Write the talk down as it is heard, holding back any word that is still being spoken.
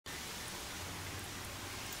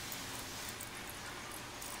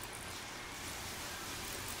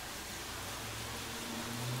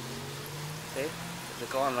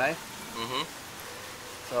gone, right? Mm-hmm.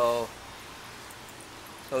 So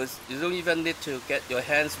you don't even need to get your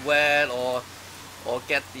hands wet or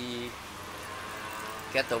get the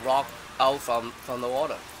rock out from the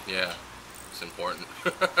water. Yeah, it's important.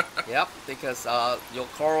 Yep, because your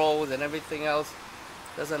corals and everything else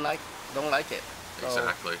don't like it.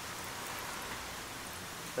 Exactly.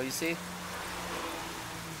 So you see,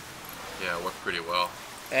 Yeah, it worked pretty well.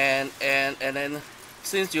 and then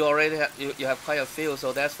since you already you have quite a few,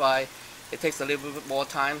 so that's why it takes a little bit more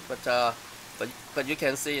time. But you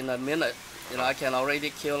can see in a minute, I can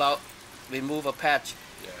already remove a patch,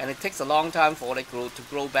 Yeah. and it takes a long time for it to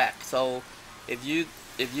grow back. So if you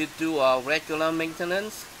do a regular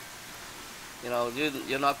maintenance,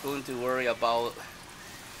 you're not going to worry about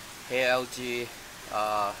hair algae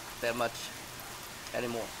that much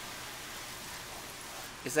anymore.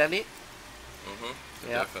 Is that it? Mm-hmm.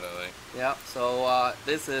 Yeah. Definitely. Yeah. So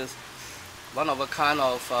this is one of a kind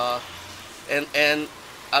of and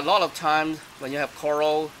a lot of times when you have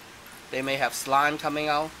coral, they may have slime coming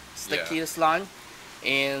out, sticky slime,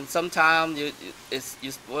 and sometimes you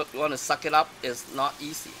want to suck it up. It's not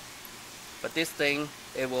easy, but this thing,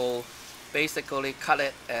 it will basically cut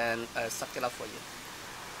it and suck it up for you.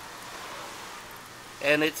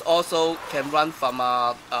 And it also can run from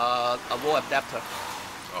a wall adapter.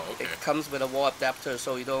 Oh, okay. It comes with a wall adapter,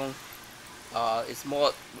 so you don't. It's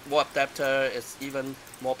more wall adapter is even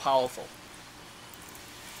more powerful.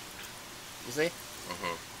 You see?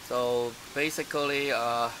 Mm-hmm. So basically,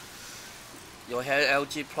 your hair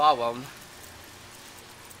algae problem,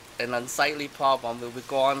 an unsightly problem, will be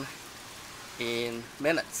gone in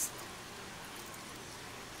minutes.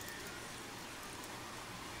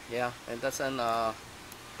 Yeah, it doesn't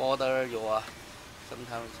bother your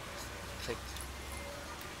sometimes tick.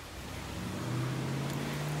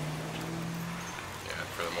 Yeah,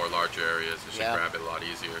 for the more larger areas, it should grab it a lot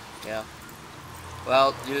easier. Yeah.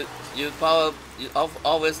 Well,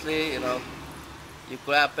 obviously, you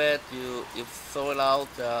grab it, you throw it out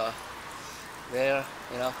there,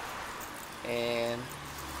 and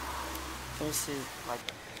let me see, like,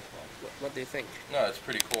 what do you think? No, it's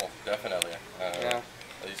pretty cool, definitely. Yeah.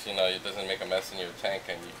 At least it doesn't make a mess in your tank,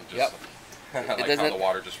 and you can just like how the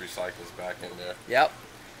water just recycles back in there. Yep.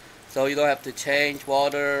 So you don't have to change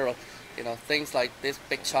water or things like this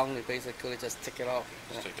big chunk. You basically just take it off.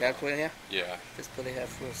 Can I put it here? Yeah. Just put it here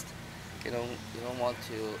first. You don't want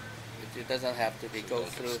to. It doesn't have to be go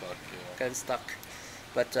through. Get stuck.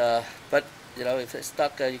 But if it's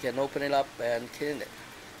stuck, you can open it up and clean it.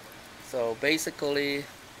 So basically,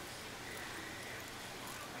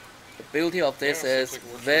 the beauty of this is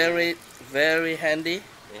very, very handy.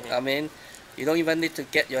 Mm-hmm. I mean, you don't even need to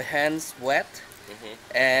get your hands wet. Mm-hmm.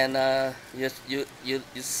 And you're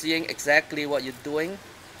seeing exactly what you're doing,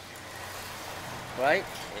 right?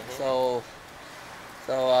 Mm-hmm. So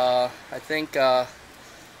I think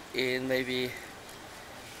in maybe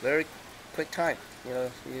very quick time,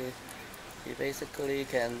 you basically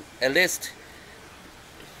can at least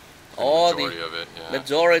all the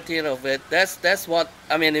majority of it. That's what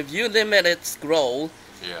I mean. If you limit its growth,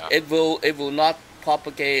 it will not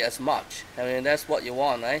propagate as much. I mean, that's what you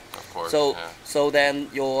want, right? Of course. So then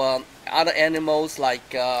your other animals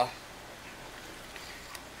like your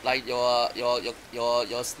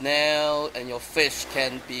snail and your fish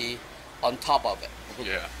can be on top of it.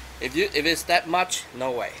 Yeah. If it's that much,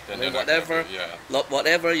 no way. Then I mean,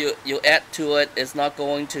 whatever you add to it is not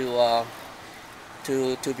going to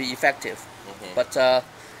be effective. Mm-hmm. But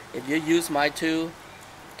if you use my tool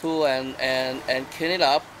and clean it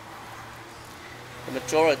up, the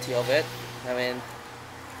majority of it, I mean,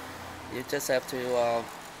 you just have to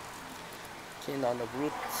clean on the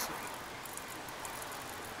roots.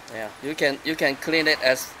 Yeah, you can clean it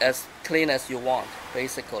as clean as you want,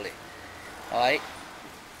 basically. All right.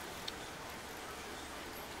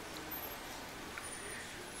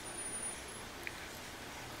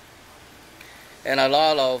 And a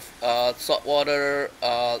lot of saltwater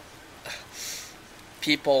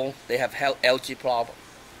people, they have algae problem,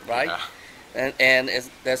 right? Yeah. And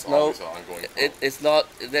there's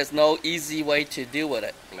no easy way to deal with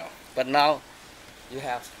it. No. But now you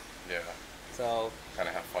have. Yeah. So kind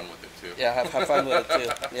of have fun with it too. Yeah, have fun with it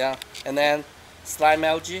too. Yeah. And then slime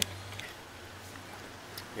algae.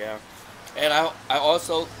 Yeah. And I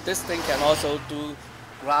also, this thing can also do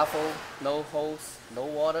gravel, no hose, no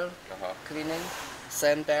water, cleaning,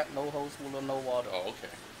 sandbag, no hose, no water. Oh, okay.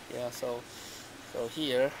 Yeah. So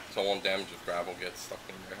here. So it won't damage if gravel gets stuck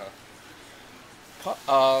in there, huh?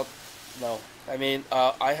 No. I mean,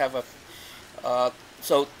 I have a.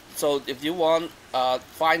 So if you want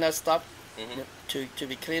finer stuff, to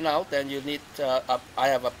be cleaned out, then you need I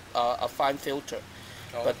have a fine filter.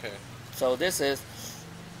 Oh, but okay. so this is,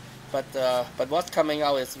 but what's coming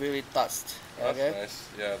out is really dust. That's okay. nice.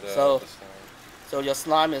 Yeah. The slime. So your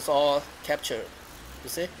slime is all captured. You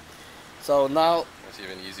see. So now it's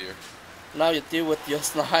even easier. Now you deal with your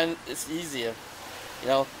slime. It's easier. You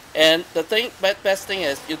know. And the best thing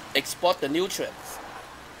is you export the nutrients.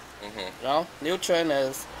 You know, nutrient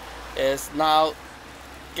is now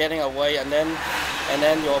getting away, and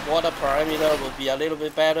then your water parameter will be a little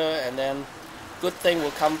bit better, and then good thing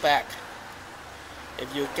will come back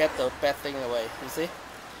if you get the bad thing away. You see,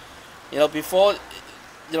 you know, before,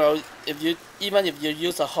 you know, even if you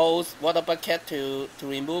use a hose water bucket to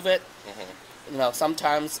remove it, you know,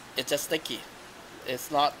 sometimes it's just sticky.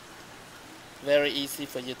 It's not very easy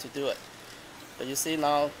for you to do it. But you see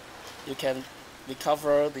now, you can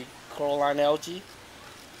recover the coralline algae.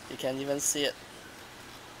 You can even see it.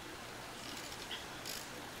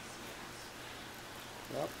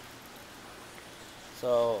 Yep.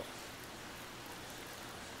 So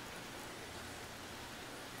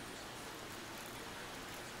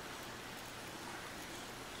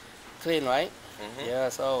clean, right? Yeah.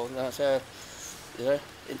 So yeah,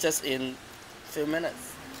 it's just in few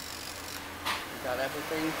minutes. You got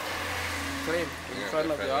everything clean in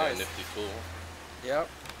front of your eyes. Nifty tool. Yep.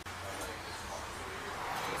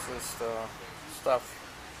 This is the stuff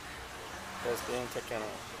that's being taken out.